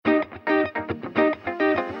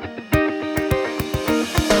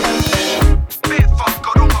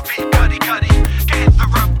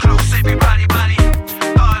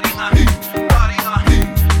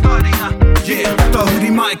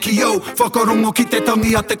whakarongo ki te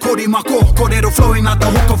tangi a te korimako. Kōrero flowing out the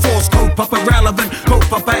hook of force. Kaupapa relevant,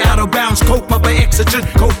 kaupapa out of bounds, kaupapa exigent,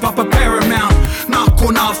 kaupapa paramount. Nā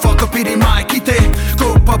kona whakapiri mai ki te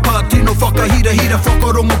kaupapa tino whakahira hira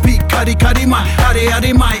whakarongo pi kari mai.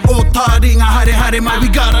 Hare mai, o tā ringa hare mai. We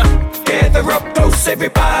gotta gather up close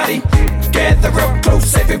everybody. Gather up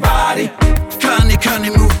close everybody.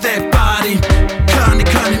 Kani move that body.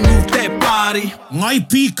 Kani move that body. Ngai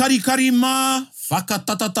pi kari mā,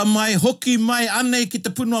 whakatatata mai, hoki mai anei ki te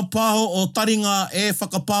punua pāho o taringa e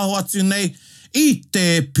whakapāho atu nei i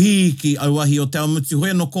te pī ki auahi o te Aomutu.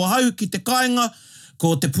 Hoi anō ko hau ki te kāinga,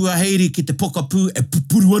 ko te puaheiri ki te pokapū e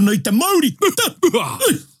pupuru ana i te Māori.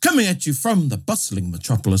 Coming at you from the bustling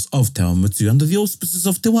metropolis of Te Aomutu under the auspices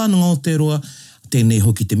of Te Wānanga Aotearoa. Tēnei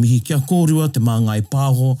hoki te mihi kia kōrua, te māngai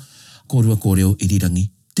pāho, kōrua kōreo irirangi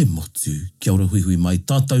te motu. Kia ora hui mai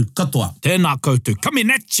tātou katoa. Tēnā koutou,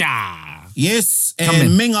 coming at ya! Yes,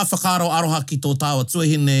 and me ngā whakaro aroha ki tō tāua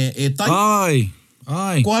tuahine e tai.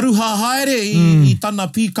 Ai. Ko aruha haere i tana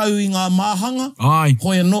pīkau i ngā māhanga. Ai.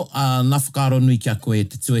 Hoi anō, nā whakaro nui kia koe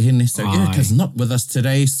te tuahine. So Erica's not with us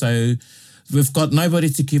today, so we've got nobody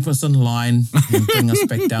to keep us in line and bring us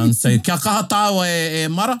back down. So kia kaha tāua e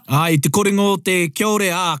Mara. Ai, te koringo te kia ore,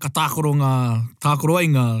 ka tākoro ai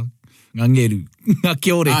ngā ngeru. Ngā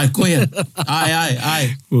kia ore. Ai, koia.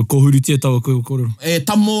 Ai. Ko huru tia taua koe o korero. E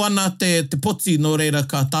tamo ana te poti no reira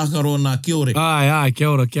ka tākaro nā kia ore. Ai, kia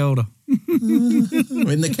ora.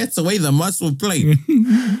 When the cat's away, the mice will play.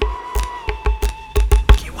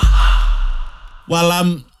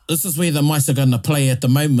 Well, this is where the mice are going to play at the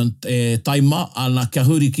moment. Taima, ana kia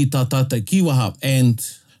huri ki tā tātou kiwaha. And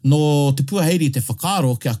no te puaheiri te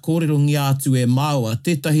whakaro, kia kōrero ngi atu e māua,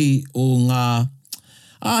 tētahi o ngā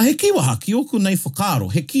he kiwaha, ki oku nei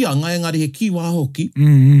whakaro. He kia, ngai engari he kiwaha hoki.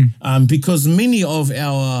 Because many of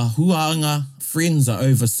our huanga friends are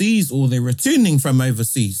overseas or they're returning from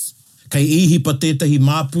overseas. Kei ihipa tētahi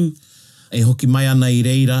māpū, e hoki mai ana i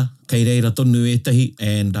reira, kei reira tonu etahi,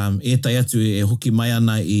 and etai atu e hoki mai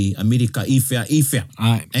ana i Amerika iwhea.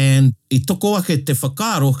 Ai. And i toko ake te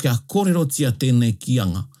whakaro kia kōrero tia tēnei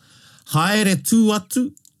kianga. Haere tū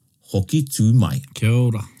atu, hoki tū mai. Kia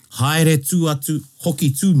ora. Haere tū atu, hoki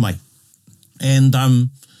tū mai. And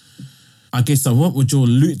I guess what would your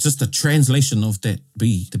just a translation of that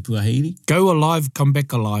be, te puaheiri? Go alive, come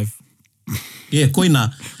back alive. Yeah,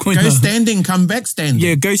 koina. Go standing, come back standing.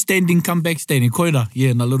 Yeah, go standing, come back standing. Koina.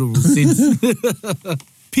 Yeah, in a literal sense.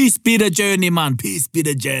 Peace be the journey, man. Peace be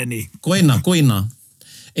the journey. Koina.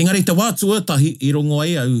 Engari te wā tuatahi i rongo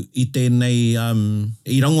ai au i tēnei,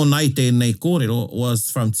 i rango nei tēnei kōrero was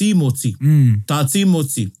from Timoti. Tā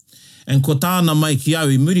Timoti. And ko tāna mai ki au,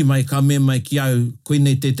 i muri mai ka me mai ki au,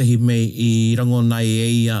 koinei tētahi me i rango nei e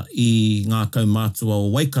ia i ngā kaumātua o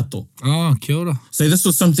Waikato. Kia ora. So this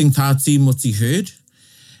was something Tā Timoti heard,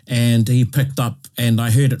 and he picked up, and I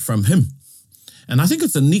heard it from him. And I think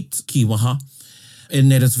it's a neat kiwaha, in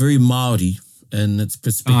that it's very Māori in its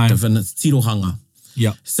perspective and its tirohanga.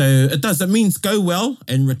 Yeah. So it means go well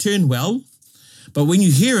and return well. But when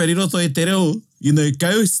you hear it, i roto e te reo,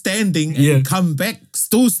 go standing and come back,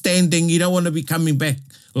 still standing. You don't want to be coming back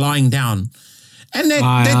lying down. And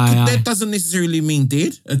that doesn't necessarily mean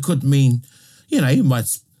dead. It could mean, you might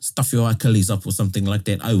stuff your Achilles up or something like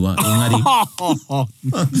that. Aua,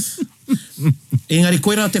 engari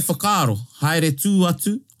koe rā te whakaro. Haere tū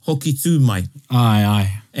atu, hoki tū mai.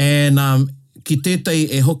 Ai. And ki tētai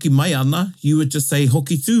e hoki mai ana, you would just say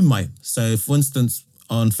hoki tū mai. So, for instance,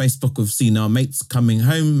 on Facebook, we've seen our mates coming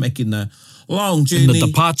home, making a long journey. In the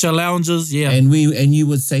departure lounges, yeah. And you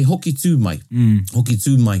would say hoki tū mai. Hoki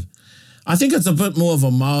tū mai. I think it's a bit more of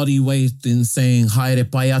a Māori way than saying haere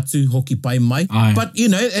pai atu, hoki pai mai. Aye. But,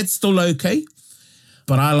 it's still okay.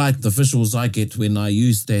 But I like the visuals I get when I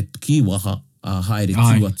use that kiwaha, haere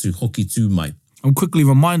tū atu, hoki tū mai. I'm quickly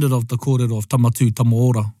reminded of the kōrero of tamatu,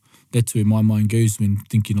 tamaora. That's where my mind goes when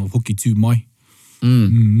thinking of hoki tū mai.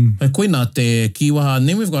 Koina te kiwaha. And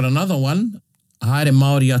then we've got another one, haere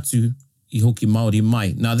Māori atu, I hoki Māori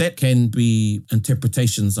mai. Now that can be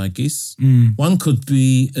interpretations, I guess. One could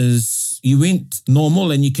be is you went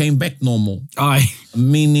normal and you came back normal. Aye.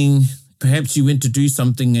 Meaning perhaps you went to do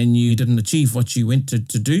something and you didn't achieve what you went to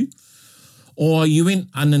do. Or you went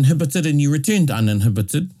uninhibited and you returned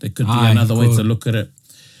uninhibited. That could be another way to look at it.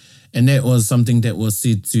 And that was something that was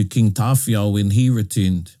said to King Tāwhiao when he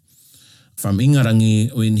returned from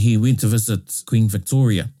Ingarangi when he went to visit Queen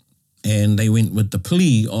Victoria. And they went with the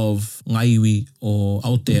plea of ngaiwi o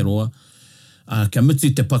Aotearoa, kia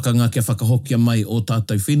mutu te pakanga kia whakahokia mai o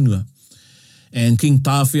tātou whenua. And King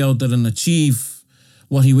Tāwhiao didn't achieve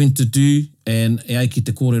what he went to do And e ai ki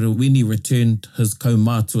te kōrero, when he returned, his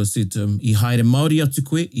kaumātua said to him, I haere Māori atu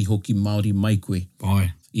koe, I hoki Māori mai koe.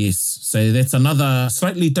 Ai. Yes, so that's another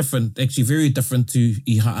slightly different, actually very different to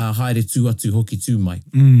I haere tū atu hoki tū mai.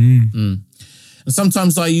 And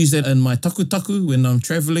sometimes I use that in my taku when I'm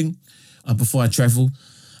travelling. Before I travel,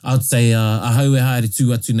 I would say, ahau e haere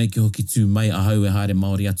tū atu nei ki hoki tū mai, ahau e haere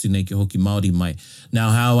Māori atu nei ki hoki Māori mai. Now,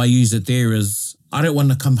 how I use it there is, I don't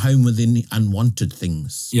want to come home with any unwanted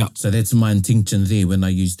things. Yeah. So that's my intention there when I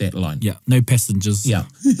use that line. Yeah, no passengers. Yeah.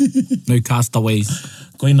 No castaways.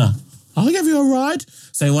 Koina, I'll give you a ride.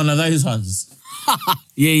 Say one of those ones.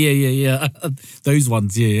 Yeah. Those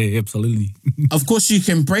ones, yeah, absolutely. Of course, you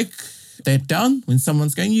can break that down when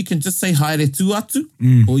someone's going. You can just say haere tū atu,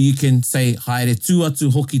 or you can say haere tū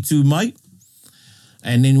atu hoki tū mai.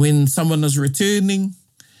 And then when someone is returning,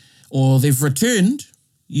 or they've returned,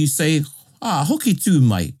 you say, hoki tū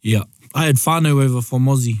mai. Yeah. I had whānau over from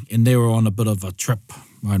Aussie and they were on a bit of a trip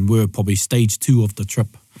and we were probably stage 2 of the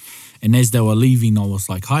trip. And as they were leaving, I was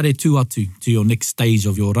like, haere tū atu to your next stage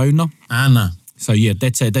of your rauna. Ana. So yeah,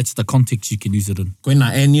 that's the context you can use it in.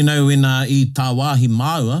 Koina, and you know, when I tā wāhi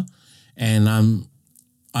māua, and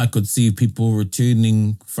I could see people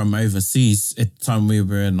returning from overseas at the time we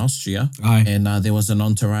were in Austria. Aye. And there was an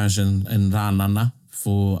entourage in Rānana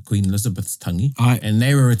for Queen Elizabeth's tangi. Aye. And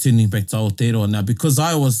they were returning back to Aotearoa. Now, because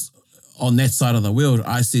I was on that side of the world,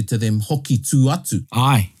 I said to them, hoki tū atu.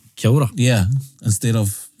 Ai, kia ora. Yeah, instead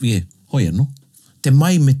of, hoi anō. Te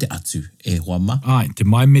mai me te atu, e hoa ma. Ai, te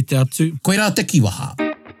mai me te atu. Koe rā te kiwaha.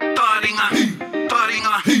 Taringa.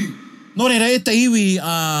 Nō reira, e te iwi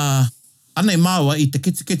anei māua i te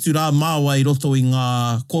ketu rā māua I roto I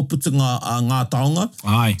ngā kōputunga ngā taonga.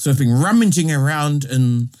 Ai. So I've been rummaging around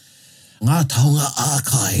in ngā taonga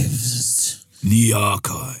archives. The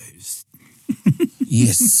archives.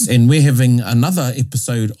 Yes, and we're having another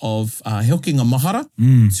episode of Heokinga Mahara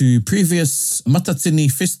to previous Matatini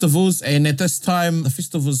festivals, and at this time the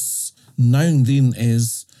festival was known then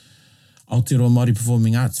as Aotearoa Māori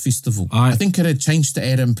Performing Arts Festival. Aye. I think it had changed to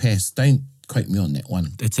Adam Pass. Don't quote me on that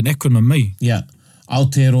one. It's an acronym, me. Yeah,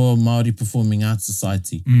 Aotearoa Māori Performing Arts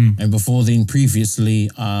Society. And before then, previously,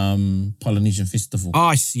 Polynesian Festival.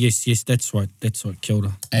 Ah, yes, that's right, kia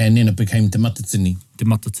ora. And then it became Te Matatini. Te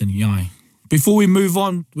Matatini, ai. Before we move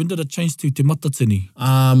on, when did it change to Te Matatini?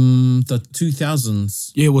 The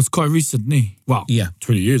 2000s. Yeah, it was quite recent, ne? Well, Yeah.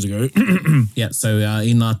 20 years ago. Yeah, so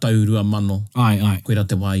I nā taurua mano. Ai. Koe rā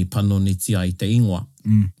te wā I pano ni tia I te ingoa.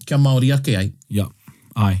 Kia Māori ake ai. Yeah,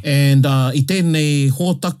 ai. And I tēnei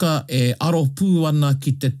hōtaka e aro pū ana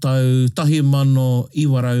ki te tau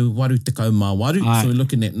 1988. Aye. So we're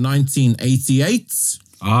looking at 1988.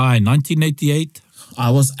 Ai, 1988.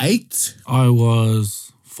 I was 8. I was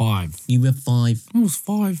 5. You were 5. I was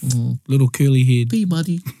 5. Little curly head. Be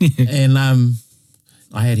muddy. And I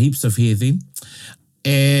had heaps of hair then.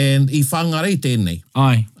 And I whangarei tēnei.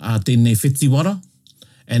 Ai. Tēnei Whetiwara.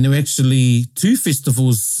 And there were actually 2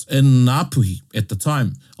 festivals in Ngāpuhi at the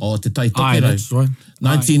time. O te Tai Ai, Tokero. that's right.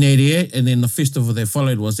 1988, and then the festival that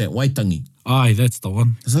followed was at Waitangi. Ai, that's the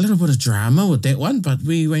one. There's a little bit of drama with that one, but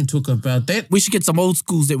we won't talk about that. We should get some old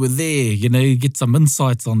schools that were there, get some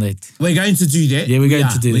insights on that. We're going to do that. Yeah, we're going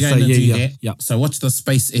to do We're that. going So, to do yeah. that. So watch the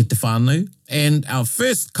space e te whānau. And our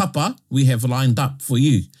first kapa we have lined up for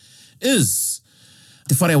you is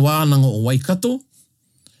Te Whare Wānanga o Waikato.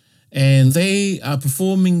 And they are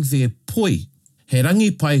performing their poi, He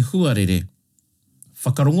Rangi Pai Huarere.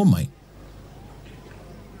 Whakarongo mai.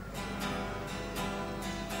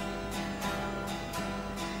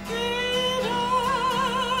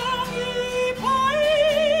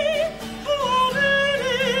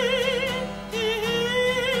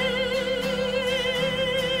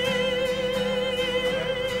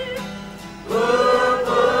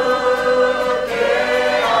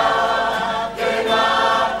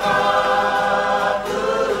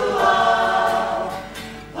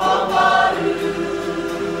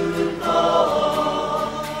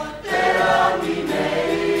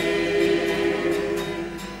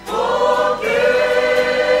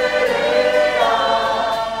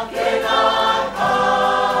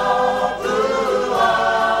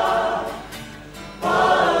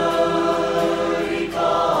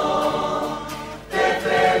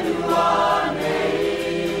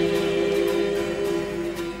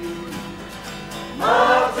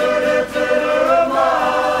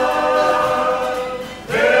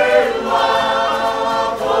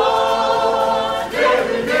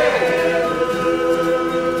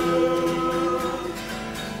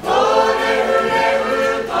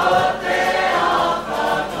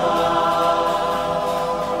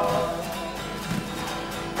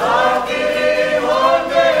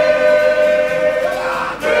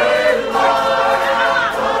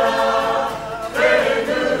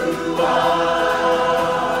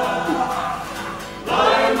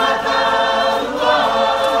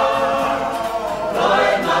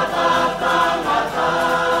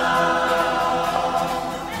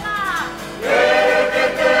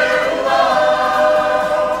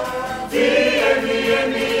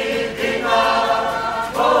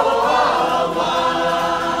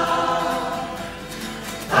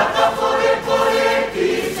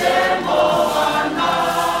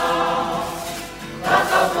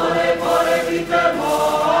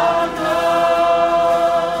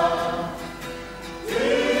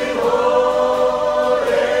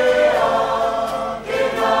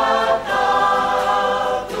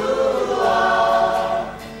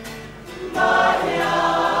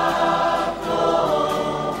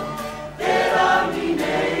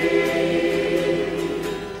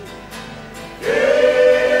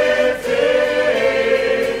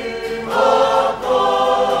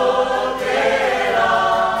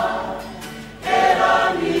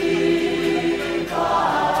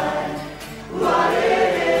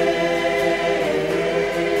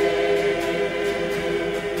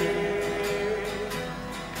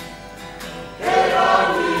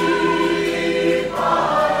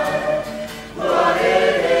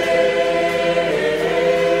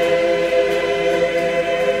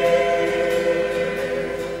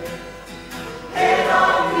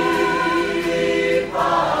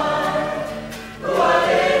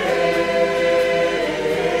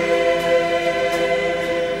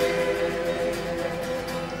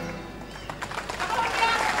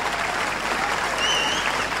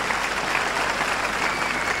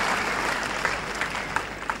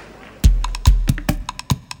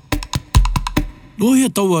 Loia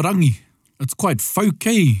taua rangi. It's quite folk,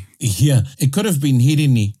 eh? Yeah, it could have been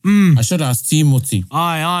Hirini. I should ask Timothy.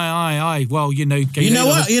 Aye. Well, you know... You know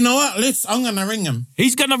what? I'm going to ring him.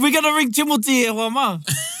 We're gonna ring Timothy, Wama.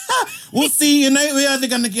 We'll see, we're either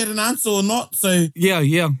going to get an answer or not, so...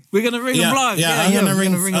 Yeah. We're gonna ring him live. I'm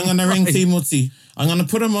going to ring Timothy. I'm going to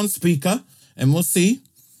put him on speaker, and we'll see.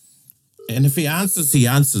 And if he answers, he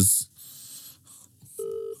answers.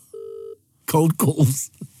 Cold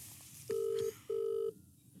calls.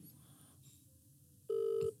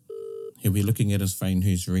 He'll be looking at his phone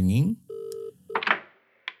who's ringing.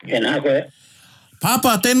 Tēnā koe.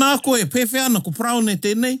 Papa, tēnā koe, pewhia ana, ko praone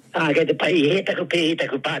tēnei. Kei te pai, he taku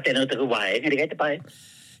pā tēnau taku wae, ngari kei te pai.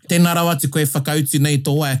 Tēnā rau atu koe whakauti nei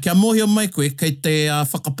tō wae. Kia mohia mai koe, kei te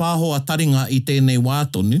whakapāhoa taringa i tēnei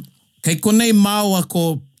wātonu. Kei konei māua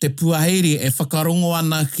ko te puaheiri e whakarongo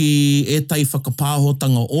ana ki ētai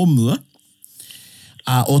whakapāhotanga o mua.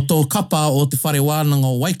 O tō kapa o te whare wānanga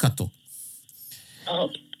o Waikato.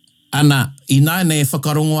 Ana, i nāne e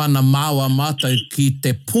whakarongo ana māua mātou ki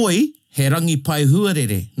te poi he rangi pai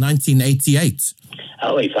huarere, 1988.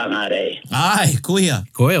 Oi, whangārei. Ai, koia.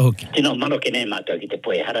 Koia hoki. Tino mano ke nei mātou ki te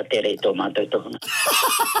poi, hara tere i tō mātou tohunga.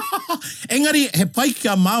 Engari, he pai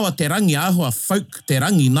kia māua te rangi, āhua folk te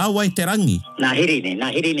rangi, nā wai te rangi. Nā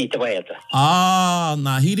hirini te waiata.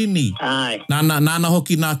 Nā hirini. Ai. Nāna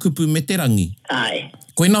hoki nā kupu me te rangi. Ai.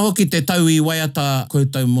 Koina hoki te tau i waiata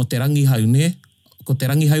koutou mo te rangi hau, ne? Ko te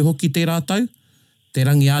rangi hau hoki te rātau? Te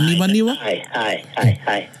rangi āniwaniwa?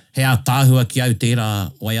 Ai. He a tāhua ki au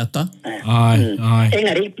tērā waiata? Ai.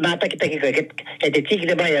 Engari, mātakitaki koe, he te tiki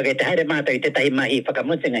te mai au, te haere mātou i te tahi mahi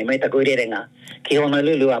whakamutinga i mai taku rerenga ki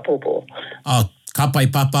Honolulu a Pōpō. Ka pai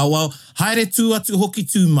papa, well, haere tū atu hoki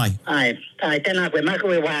tū mai. Ai, tēnā koe,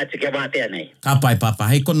 mako e wā atu kia wātea nei. Ka pai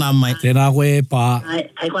papa, hei kona mai. Tēnā koe pā. Ai,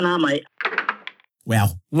 hei kona mai.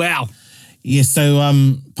 Wow. Yeah, so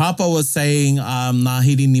Papa was saying nā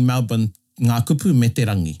Hirini Melbourne, ngā kupu me te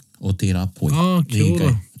rangi o tērā poi. Kia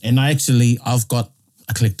ora. And I've got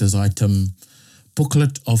a collector's item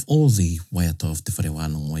booklet of all the waiata of te whare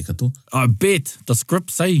wānanga Waikato. I bet. The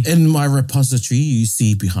scripts, eh? In my repository, you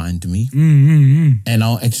see behind me. And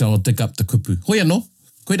I'll dig up the kupu. Hoi anō,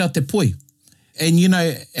 koera te poi. And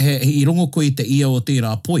he rongo koe te ia o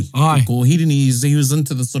tērā poi. Ai. Ko Hirini, he was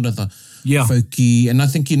into the sort of the folky, and I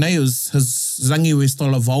think his rangi was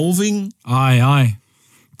still evolving. Ai.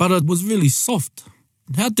 But it was really soft.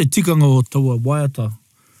 How te tikanga o taua waiata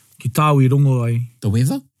ki tāu I rongo ai? The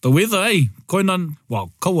weather? The weather, eh? Koina,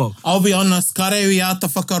 kaua. I'll be honest, ka reo I ata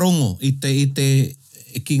whakarongo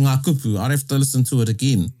I ki ngā kupu. I'd have to listen to it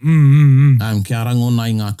again. Kia rangona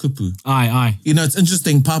I ngā kupu. Ai. It's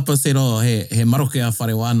interesting, Papa said, he maroke a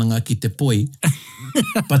whare wānanga ki te poi.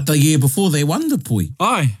 But the year before, they won the poi.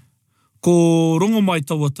 Ai. Ko rongo mai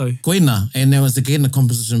taua tau. Koina, and there was again a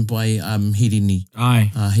composition by Hirini.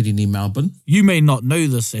 Ai. Hirini Melbourne. You may not know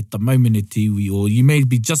this at the moment e tiwi, or you may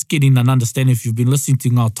be just getting an understanding if you've been listening to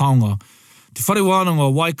ngā taonga. Te whare wānanga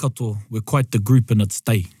o Waikato were quite the group in its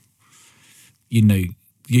day.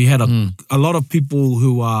 You had a lot of people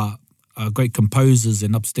who are great composers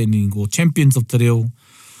and upstanding or champions of te reo.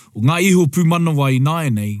 O ngā iho pūmanawa I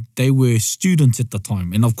nāenei, they were students at the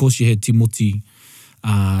time. And of course you had Timothy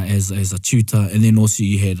as a tutor, and then also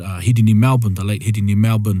you had Hirini Melbourne, the late Hirini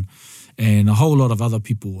Melbourne, and a whole lot of other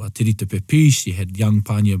people. Te Rita Pepish, you had young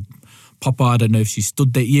Pania Papa, I don't know if she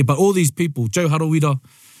stood that year, but all these people, Joe Harawira,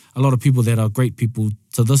 a lot of people that are great people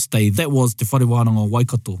to this day, that was Te Whare Wānanga o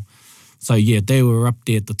Waikato. So yeah, they were up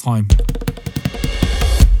there at the time.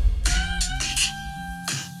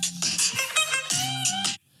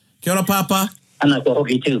 Kia ora, Papa. Ana ko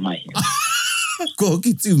hoki tū mai. Ko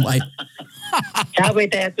hoki tū mai. Ka koe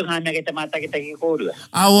te atu ngā mea ke te mātakitaki kōrua.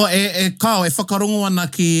 Kao, e whakarongo ana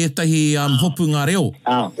ki etahi hopunga reo.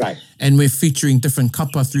 Right. And we're featuring different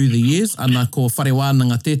kapa through the years. Ana ko whare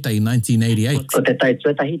wānanga tētai, 1988. Ko te tai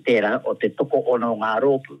tuatahi tērā o te toko ono ngā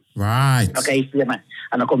rōpu. Right. Okay, mai.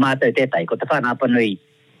 Ana ko mātou tētai, ko te whānā panui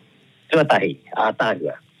tuatahi,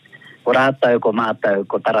 ātāhua. Ko rātou, ko mātou,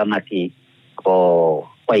 ko taranaki, ko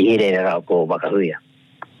waihirere rau, ko wakahuia.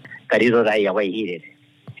 Ka riro rai a waihirere.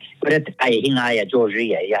 Kore te kai hinga ai a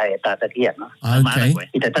Georgia, ia e tātaki ana. Okay.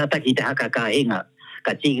 I te tātaki te haka ka hinga,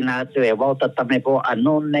 ka tīgina atu e wauta tame po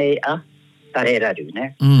anō nei a tareraru,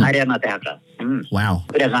 ne? Haere ana te haka. Wow.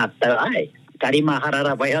 Kore ngā tau ai. Karima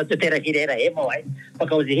harara vai hau te tera ki reira e mo ai.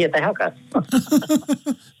 Pakauzi hia te haka.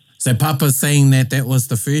 So Papa's saying that was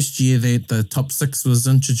the first year that the top 6 was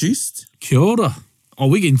introduced? Kia ora. Oh,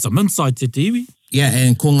 we're getting some insight te tiwi. Yeah,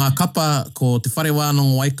 and ko ngā kapa, ko te whare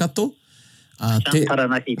wānanga Waikato. South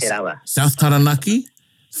Taranaki te rawa. South Taranaki,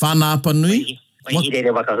 Whānā Apanui, Waihirere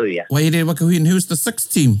wakahuia. Waihirere wakahui, and who's the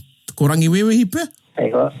sixth team? Ko Rangiwewe hipe?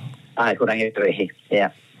 Eiko, ko Rangiwewe,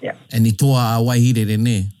 yeah. And I toa a Waihirere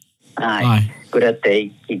ne? Ai. Kura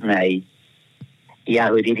te I mei I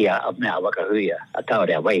ahuriria a mea wakahuia, a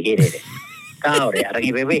kaore a Waihirere. Kaore a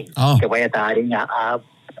Rangiwewe. Ke waiataringa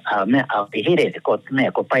a mea a Waihirere, ko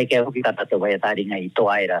mea ko pai ke hoki kata te waiataringa I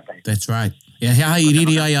toa ai rata. That's right. Ia hea I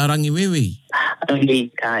riri ai a Rangiwewe.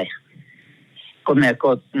 Rangi kai. Ko mea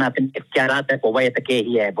ko nā pene kia rata ko waiata ke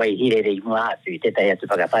hia Waihirere I mua atu I te tai atu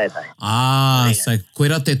whakawhaitai. So koe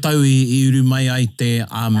ra te tau I uru mai ai te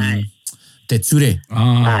ture.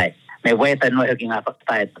 Ai. Me waiata noi hoki ngā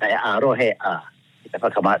whakawhaitai a rohe a te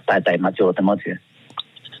whakamātai matu o te motu.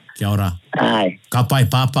 Kia ora. Ai. Ka pai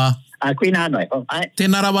pāpā. Kui nā noi. Ai.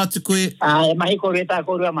 Tēnā rawa atu koe. Ai, mahi ko reta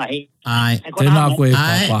ko rua mahi. Ai. Tēnā koe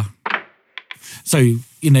papa. So,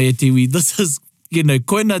 e tiwi, this is,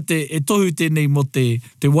 koina e tohu tēnei mo te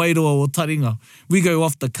wairoa o Taringa. We go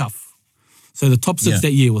off the cuff. So the top six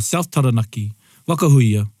that year was South Taranaki,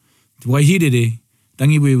 Wakahuia, Te Waihirere,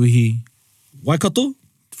 Rangiwewehi, Waikato,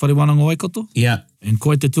 Te Wharewananga Waikato. Yeah. And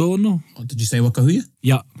koe te tuono. Oh, did you say Wakahuia?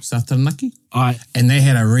 Yeah. South Taranaki? Aye. And they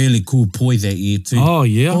had a really cool poi that year too. Oh,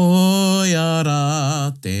 yeah. Oi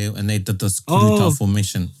ara te. And they did this kuruta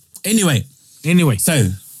formation. Anyway. So,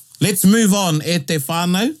 let's move on e te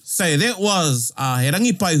whānau. So that was he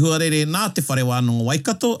rangipai huarere nā te Wharewananga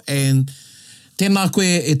Waikato, and tēnā koe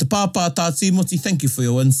e te pāpā tā Timoti. Thank you for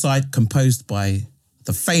your insight, composed by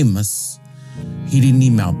the famous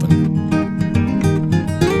Hirini Melbourne.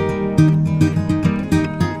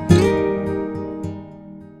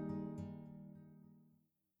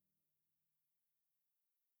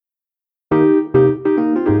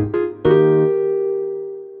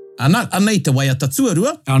 Anei te waiata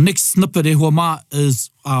tuarua. Our next snippet e hua mā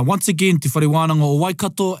is once again te Wharewananga o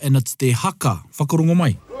Waikato, and it's te haka. Whakarongo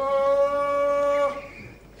mai.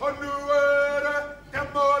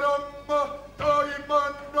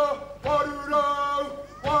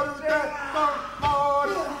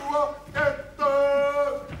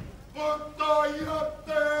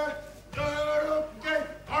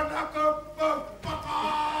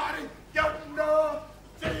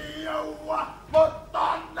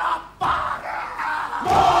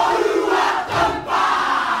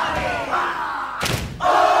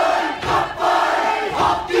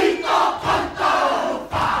 Hop!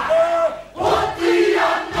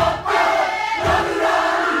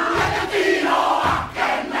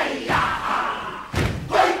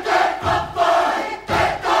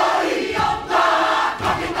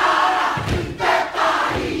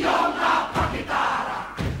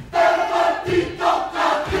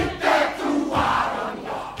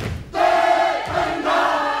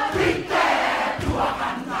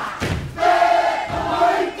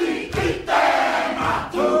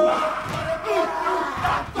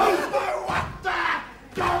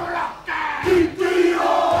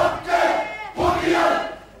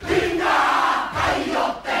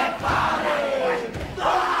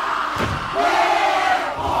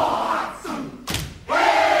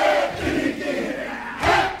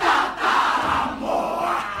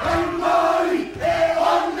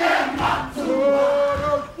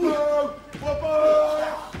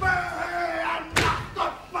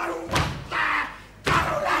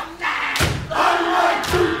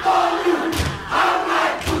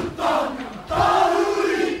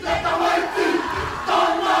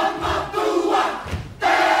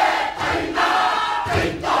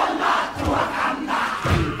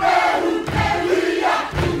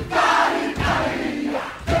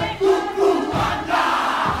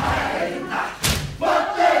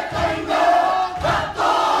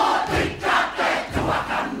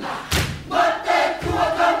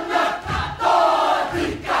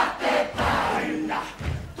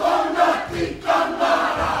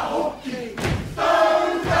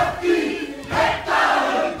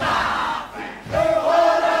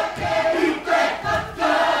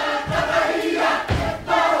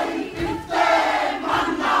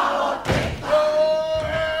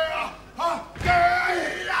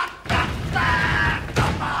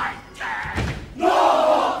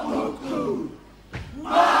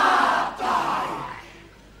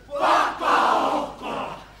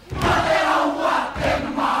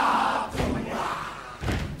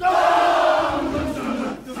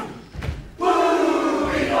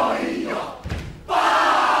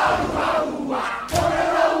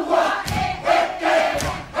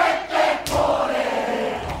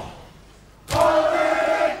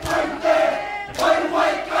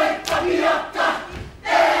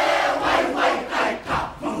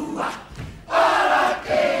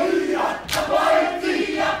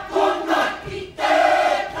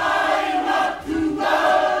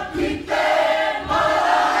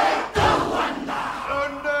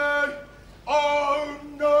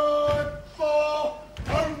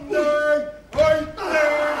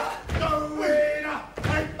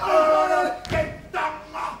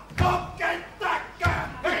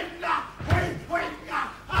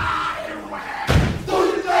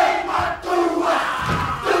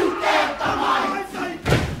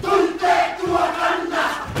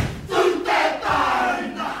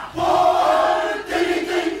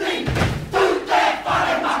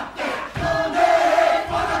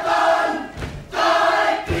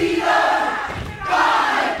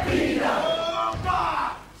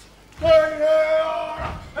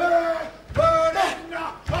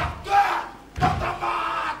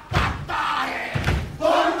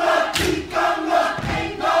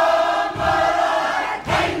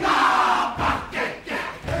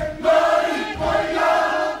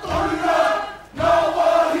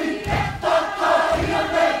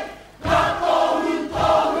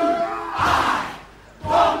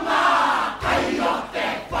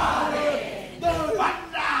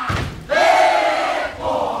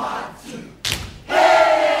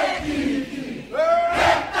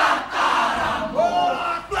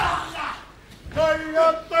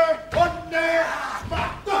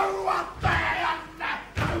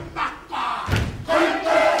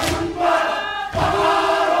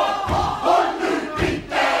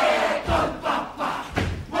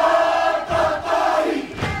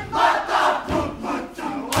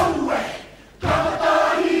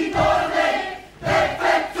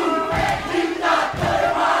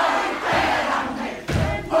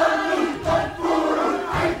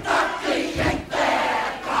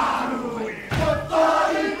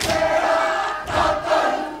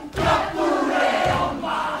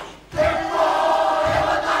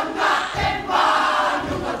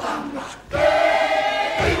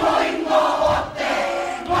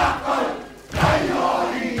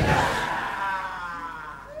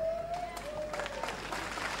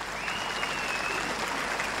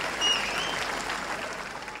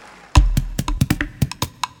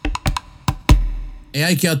 E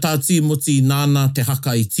ai kia tāti moti nāna te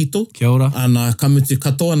haka I tito. Kia ora. Ana kamutu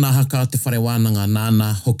katoa nā haka te whare wānanga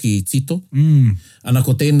nāna hoki I tito. Ana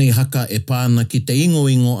ko tēnei haka e pāna ki te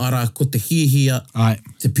ingo ara ko te hihia, Ai.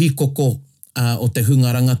 te pīkoko o te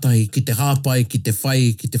hunga rangatahi, ki te hāpai, ki te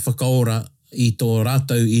whai, ki te whakaora I tō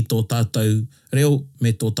rātou, I tō tātou reo,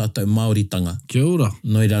 me tō tātou Māoritanga. Kia ora.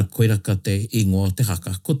 Noira koiraka te ingo te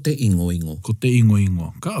haka, ko te ingo. Ko te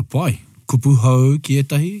ingo. Ka pai. Kupu hau ki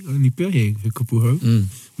etahi, ni pia he kupu hau.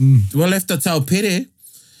 We'll have to tell Pere,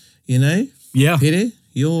 you know? Yeah. Pere,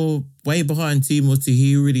 you're way behind Timoti.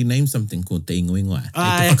 He already named something called te ingo.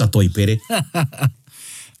 Ai. Te whakatoi, Pere.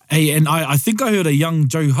 Hey, and I think I heard a young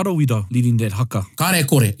Joe Harawira leading that haka. Kare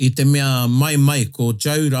kore, I te mea mai ko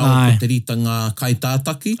Joe rao Ai. ko te rita ngā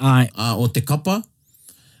kaitātaki Ai. o te kapa.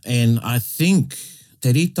 And I think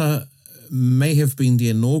te rita may have been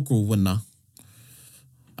the inaugural winner.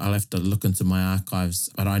 I'll have to look into my archives.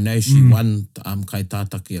 But I know she won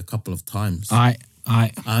kaitātaki a couple of times. Ai.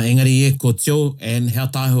 Engari e ko Teo, and hea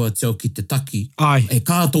tāhua Teo ki te taki. Ai. E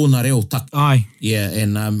kātōna reo taki. Ai. Yeah,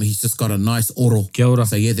 and he's just got a nice oro. Kia ora.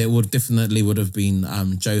 So yeah, that would have been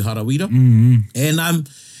Joe Harawira. And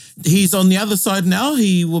he's on the other side now.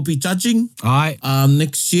 He will be judging Ai.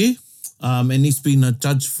 next year. And he's been a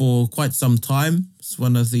judge for quite some time. He's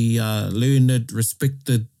one of the learned,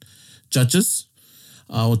 respected judges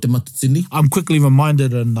o te Matatini. I'm quickly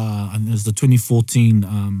reminded, and it was the 2014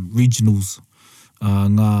 regionals,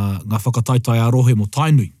 ngā whakataitai arohe mo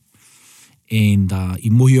Tainui. And I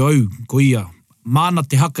mohi au, ko ia, mana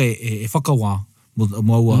te haka e whakawā mo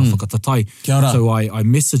aua whakatatai. Kia ora. So I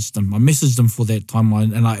messaged them for that time.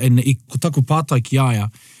 And I ko taku pātai ki aia,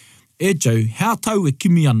 e Joe, how tau e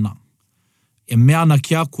kimi ana? E mea ana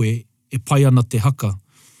ki a koe, e pai ana te haka.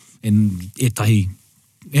 And e tahi.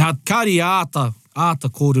 E ha kāri āta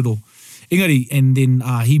kōrero. Engari, and then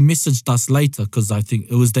he messaged us later, because I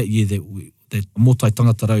think it was that year that Motai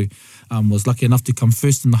Tangata Rau was lucky enough to come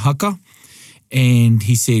first in the haka. And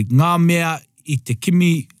he said, ngā mea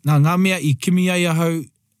I kimi ai ahau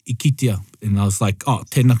I kitea. And I was like, oh,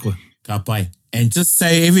 tēnā koe. Ka pai. And just so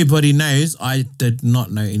everybody knows, I did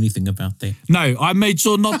not know anything about that. No, I made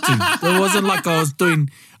sure not to. It wasn't like I was doing,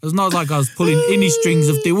 it was not like I was pulling any strings.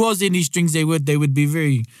 If there was any strings, they would be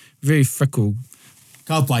very, very fickle.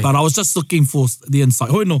 Ka pai. But I was just looking for the insight.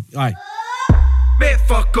 Hoi no, ai. Me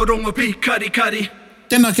whakarongo pi kari.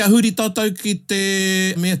 Tēnā kia huri tātou ki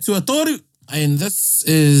te mea tuatoru. And this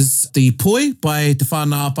is the Poi by Te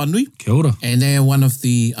Whānau Apanui. Kia ora. And they're one of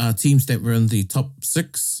the teams that were in the top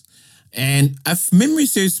 6. And if memory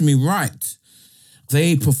serves me right,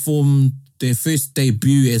 they performed their first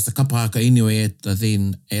debut as a kapahaka inui at the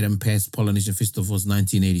then Adam Pass Polynesian Festival's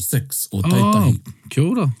 1986, or Taitahi. Kia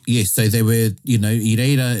ora. Yes, so they were, I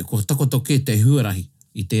reira, ko takotoke te huarahi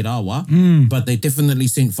I te rāwa, but they definitely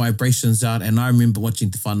sent vibrations out, and I remember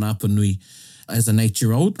watching Te Whānau Apanui as an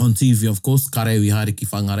 8-year-old on TV, of course, kareu I haere ki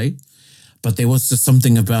whangarei. But there was just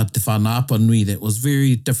something about Te Whānau Apanui that was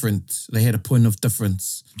very different. They had a point of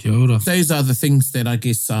difference. Kia ora. Those are the things that I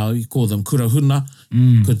guess you call them kurahuna,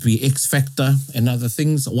 could be X Factor and other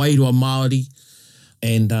things, wairua Māori.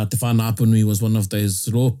 And Te Whānau Apanui was one of those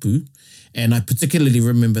rōpū. And I particularly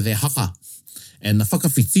remember their haka and the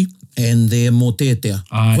whakawhiti and their mō tētea.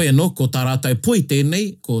 Ai. Koe anō, ko tā rātou poi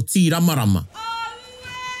tēnei, ko Tī Ramarama.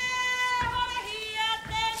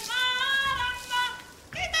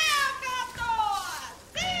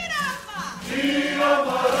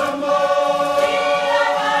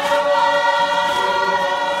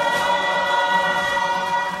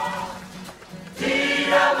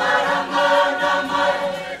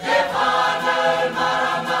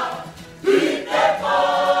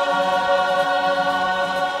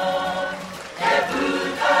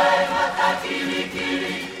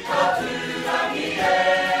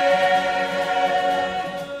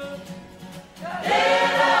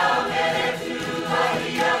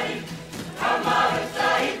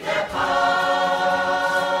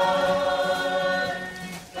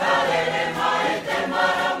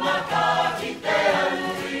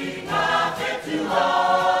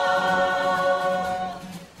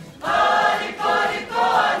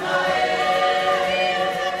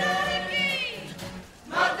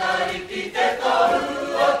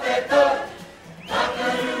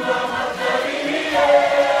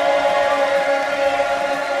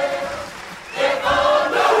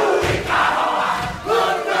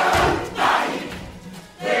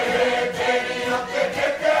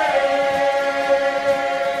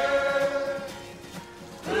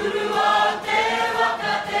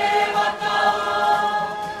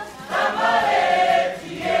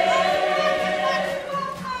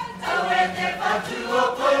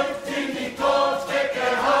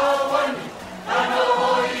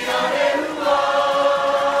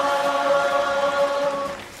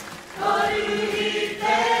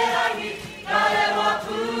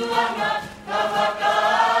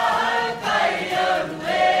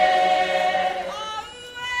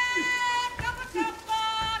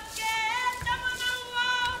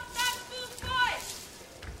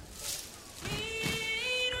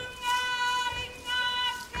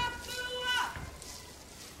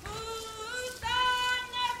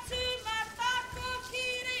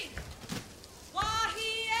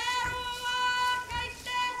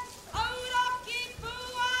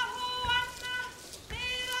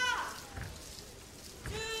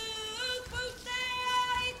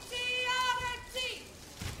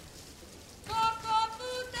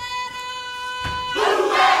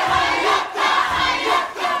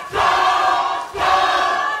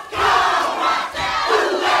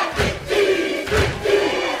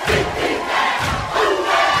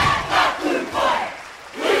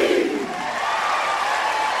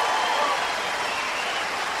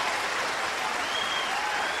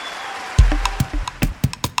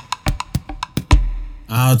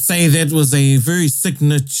 say that was a very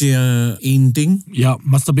signature ending. Yeah,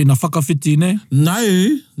 must have been a whakawhiti, ne? No,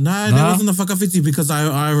 that wasn't the whakawhiti because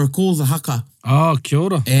I recall the haka. Ah, kia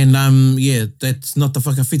ora. And yeah, that's not the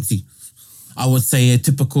whakawhiti. I would say a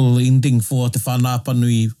typical ending for Te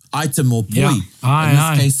Whanapanui item or poi. Yeah. In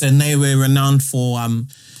this case, and they were renowned for,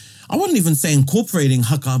 I wouldn't even say incorporating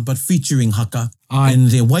haka, but featuring haka in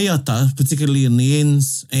their waiata, particularly in the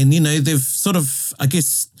ends. And, you know, they've sort of, I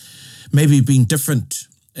guess, maybe been different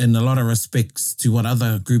in a lot of respects to what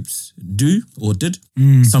other groups do or did.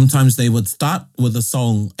 Sometimes they would start with a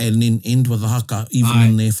song and then end with a haka, even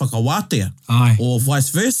in their whakawātea, or vice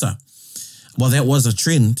versa. Well, that was a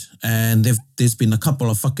trend, and there's been a couple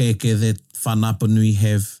of whakaeke that Whanapanui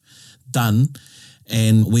have done,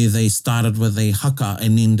 and where they started with a haka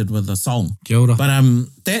and ended with a song. Kia ora. But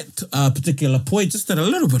that particular poi, just did a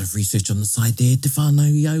little bit of research on the side there, Te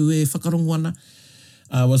Whānau Iau e Whakarongoana,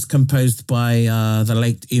 was composed by the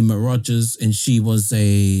late Emma Rogers, and she was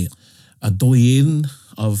a doyen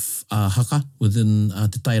of haka within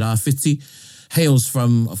Te Tai Rāwhiti. Hails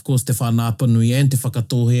from, of course, Te Whanapanui and Te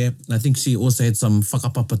Whakatohea. I think she also had some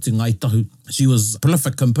whakapapa te Ngaitahu. She was a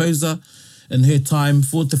prolific composer in her time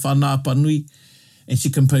for Te Whanapanui, and she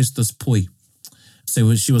composed this poi.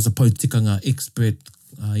 So she was a pautikanga expert,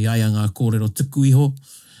 iaia ngā kōrero tuku iho.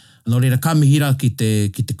 Nō reira, ka mihira ki te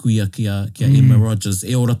kuia kia Emma Rogers.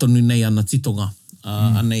 E ora tonu nei ana titonga,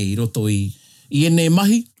 anei i roto i ene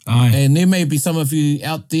mahi. And there may be some of you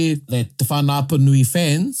out there that Te Whanapanui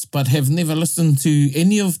fans, but have never listened to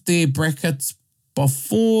any of their brackets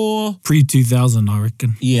before. Pre-2000, I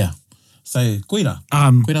reckon. Yeah. So, koira.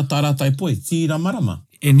 Koira tā rātai poi. Tira marama.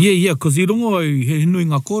 And yeah, because I rongo au he hinui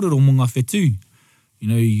ngā kōrero mo ngā whetū. You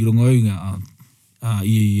know, I rongo au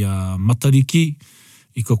i Matariki,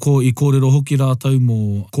 i kōrero hoki rātau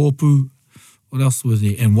mo kōpū. What else was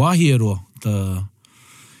there? And Wāhiaroa,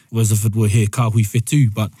 was if it were he kāhui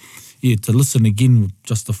whetū, but yeah, to listen again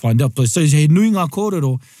just to find out. So he nui ngā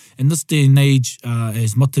kōrero, in this day and age,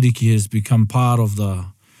 as Matariki has become part of the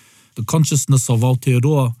consciousness of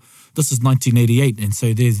Aotearoa, this is 1988, and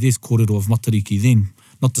so there's kōrero of Matariki then.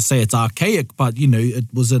 Not to say it's archaic, but, you know,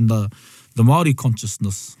 it was in the Māori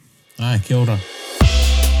consciousness. Kia ora.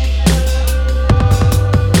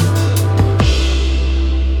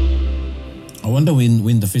 I wonder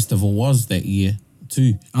when the festival was that year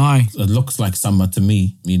too. It looks like summer to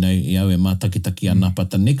me, you know, iau e mātakitaki ana, but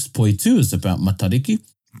the next poi too is about Matariki.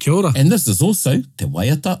 Kia ora. And this is also te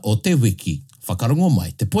waiata o te wiki. Whakarongo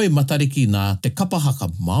mai, te poi Matariki nā te kapahaka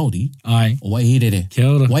Māori o Waihirere. Kia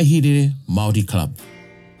ora. Waihirere Māori Club.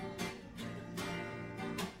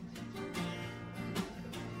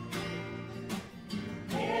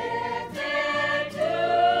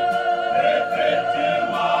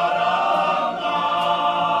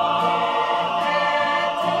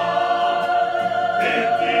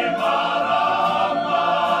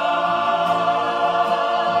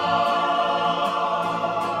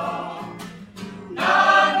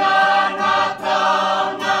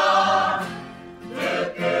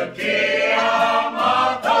 Kia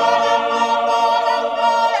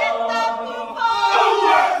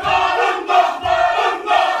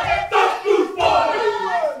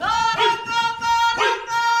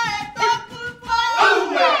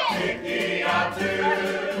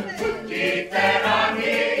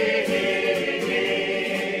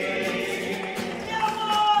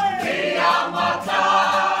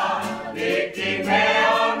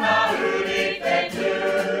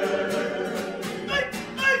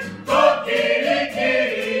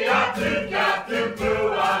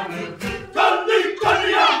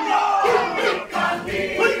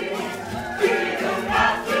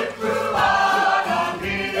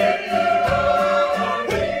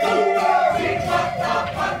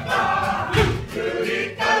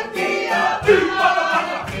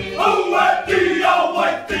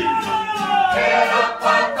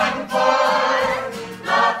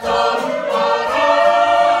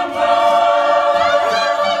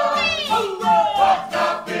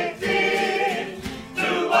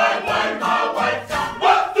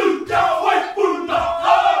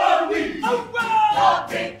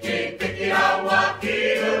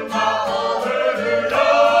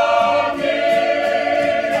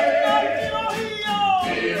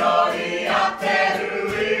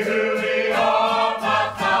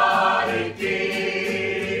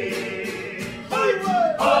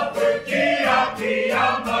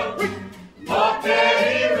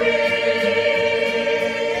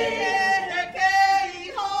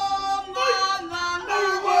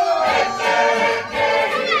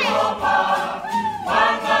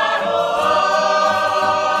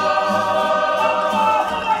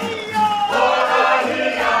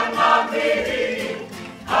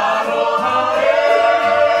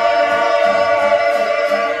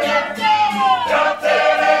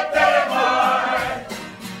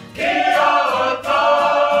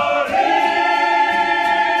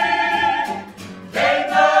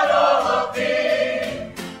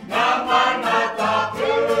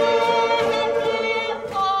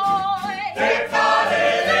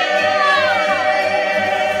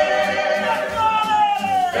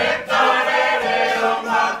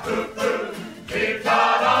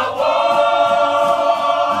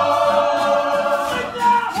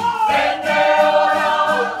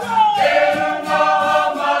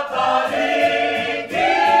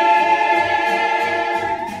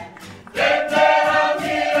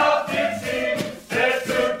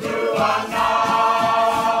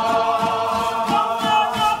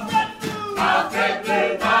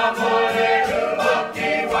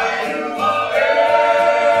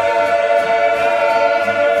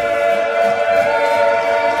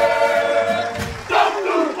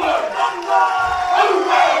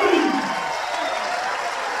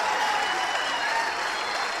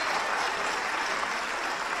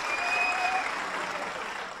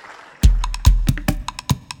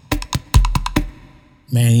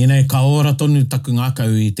Man, you know, ka ora tonu taku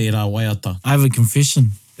ngākau I tērā waiata. I have a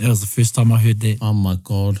confession. That was the first time I heard that. Oh my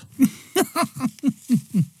God.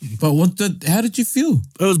 But how did you feel?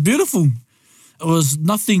 It was beautiful. It was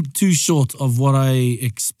nothing too short of what I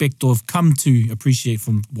expect or have come to appreciate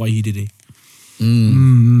from Waihirere.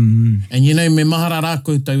 And you know, me mahara rā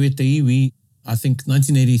koutou e te iwi, I think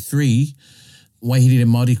 1983, Waihirere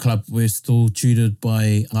Māori Club were still tutored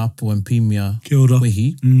by Ngāpu and Pimia Kia ora.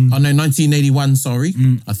 Wehi. Oh no, 1981, sorry.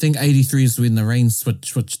 I think 83 is when the reins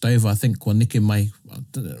switched over. I think kua neke mai.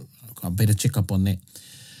 I better check up on that.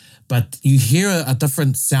 But you hear a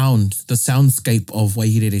different sound. The soundscape of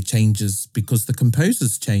Waihirere changes because the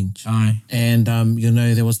composers change. Aye. And, you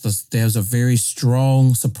know, there was a very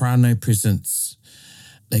strong soprano presence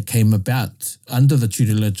that came about under the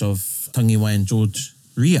tutelage of Tangiwai and George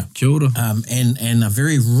Ria. Kia ora. And a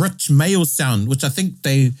very rich male sound, which I think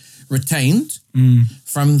they retained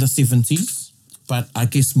from the 70s, but I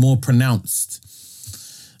guess more pronounced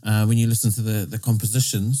when you listen to the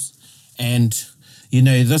compositions. And, you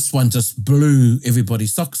know, this one just blew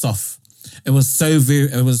everybody's socks off. It was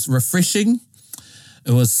it was refreshing.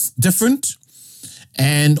 It was different.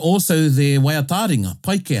 And also the waiataringa,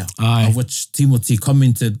 paikea, of which Timothy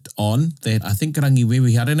commented on that I think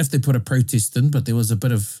Rangiwewe, I don't know if they put a protest in, but there was a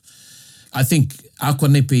bit of, I think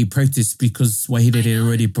Akwanepe protest because Waihirere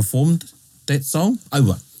already performed that song.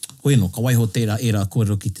 Aua, koe no, ka waiho tērā era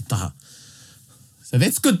kōrero ki te taha. So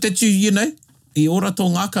that's good that you know, I ora tō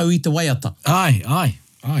ngākau I te waiata. Aye.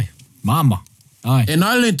 Mama. Aye. And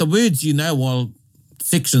I learned the words, you know, while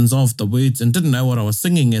sections of the words and didn't know what I was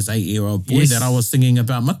singing as 8-year-old boy, that I was singing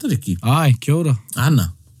about Matariki. Aye, kia ora.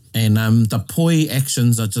 Ana. And the poi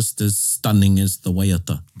actions are just as stunning as the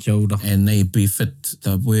waiata. Kia ora. And they befit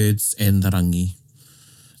the words and the rangi.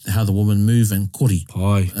 How the woman move and kori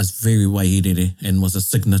is very Waihirere and was a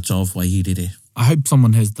signature of Waihirere. I hope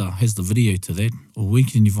someone has the video to that. Or where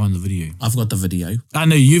can you find the video? I've got the video. I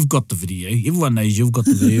know you've got the video. Everyone knows you've got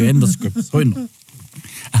the video and the scripts. Hoi no.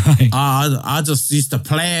 I just used to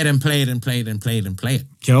play it and play it and play it and play it and play it.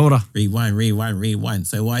 Kia ora. Rewind.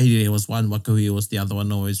 So Waihirere was one, Wakahui was the other one,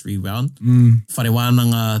 always rewound. Whare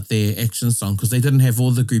Wānanga, their action song, because they didn't have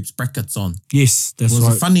all the group's brackets on. Yes, that's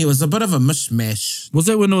right. It was a bit of a mishmash. Was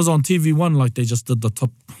that when it was on TV1, like they just did the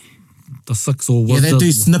 6 or what? Yeah, they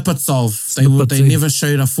do snippets of. They never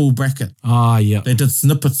showed a full bracket. Yeah. They did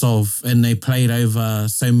snippets of, and they played over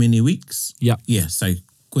so many weeks. Yeah. Yeah, so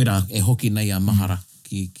koera e hoki nei a mahara.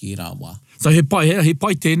 Ki rā wā. So he pai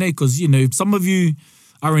tēnei, because, you know, some of you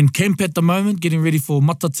are in camp at the moment, getting ready for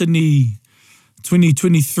Matatini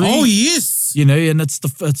 2023. Oh, yes. You know, and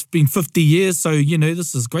it's been 50 years, so, you know,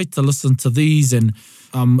 this is great to listen to these, and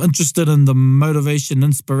I'm interested in the motivation,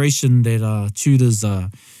 inspiration that tutors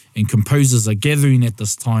and composers are gathering at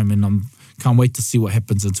this time, and I can't wait to see what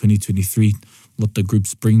happens in 2023, what the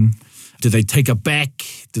groups bring. Do they take it back?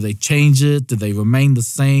 Do they change it? Do they remain the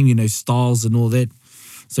same, you know, styles and all that?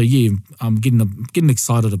 So yeah, I'm getting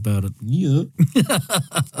excited about it. Yeah.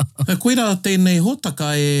 Koera tēnei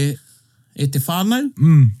hōtaka e te whānau.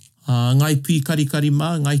 Ngai pī karikari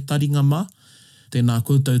mā, ngai taringa mā, tēnā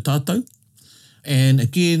koutou tātou. And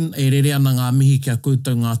again, e rere ana ngā mihi kia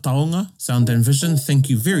koutou ngā taonga, Sound and Vision, thank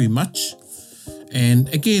you very much. And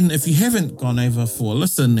again, if you haven't gone over for a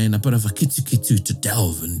listen and a bit of a kitu to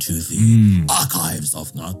delve into the archives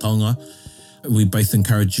of ngā taonga, we both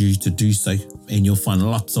encourage you to do so, and you'll find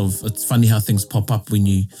it's funny how things pop up when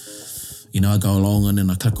you know, I go along and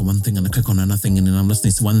then I click on one thing and I click on another thing and then I'm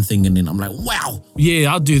listening to one thing and then I'm like, wow.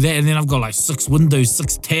 Yeah, I'll do that, and then I've got like 6 windows,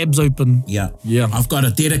 6 tabs open. Yeah. I've got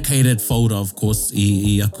a dedicated folder, of course,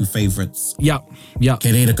 I aku favourites. Yeah.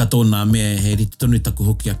 Ke reira katoa nā mea, he rite tonu taku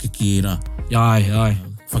hoki ake ki e rā. Aye.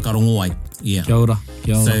 Whakarongo ai. Yeah. Kia ora.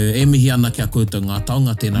 So, e mihi ana kia koutou ngā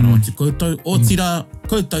taonga, tēnā rawa te koutou. O tira,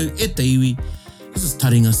 koutou e te iwi. This is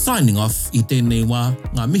Taringa signing off i tēnei wā,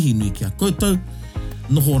 ngā mihi nui kia koutou.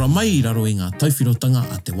 Nohora mai I raro I ngā tauwhirotanga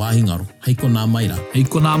a te wāhingaro. Heiko nā mai rā.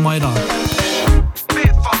 Heiko nā mai rā. Me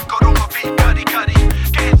whakaronga pi kari.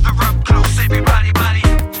 Gather up close everybody, buddy.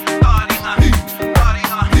 Taringa.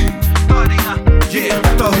 Yeah,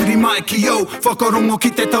 tahuri mai ki yo. Whakarongo ki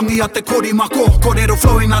te tangi a te kori mako. Korero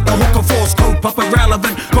flowing at the hook force. Kaupapa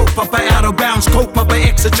relevant, kaupapa out of bounds. Kaupapa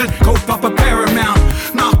exigent, kaupapa paramount.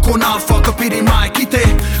 Nā kona whakapiri mai ki te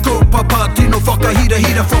kaupapa tino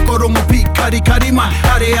whakahira whakarongo pi kari mai.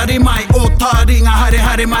 Hare mai, o taringa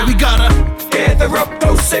hare mai. We gotta gather up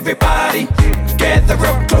close everybody. Gather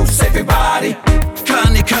up close everybody.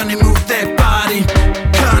 Kani move that body.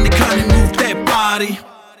 Kani move that body.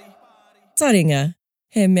 Taringa,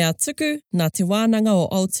 he mea tuku nā te wānanga o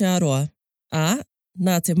Aotearoa.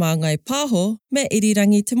 nā te māngai pāho me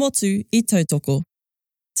irirangi te motu I tautoko.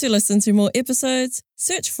 To listen to more episodes,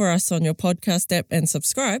 search for us on your podcast app and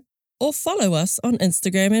subscribe, or follow us on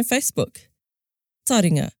Instagram and Facebook.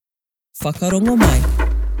 Taringa, whakarongo mai.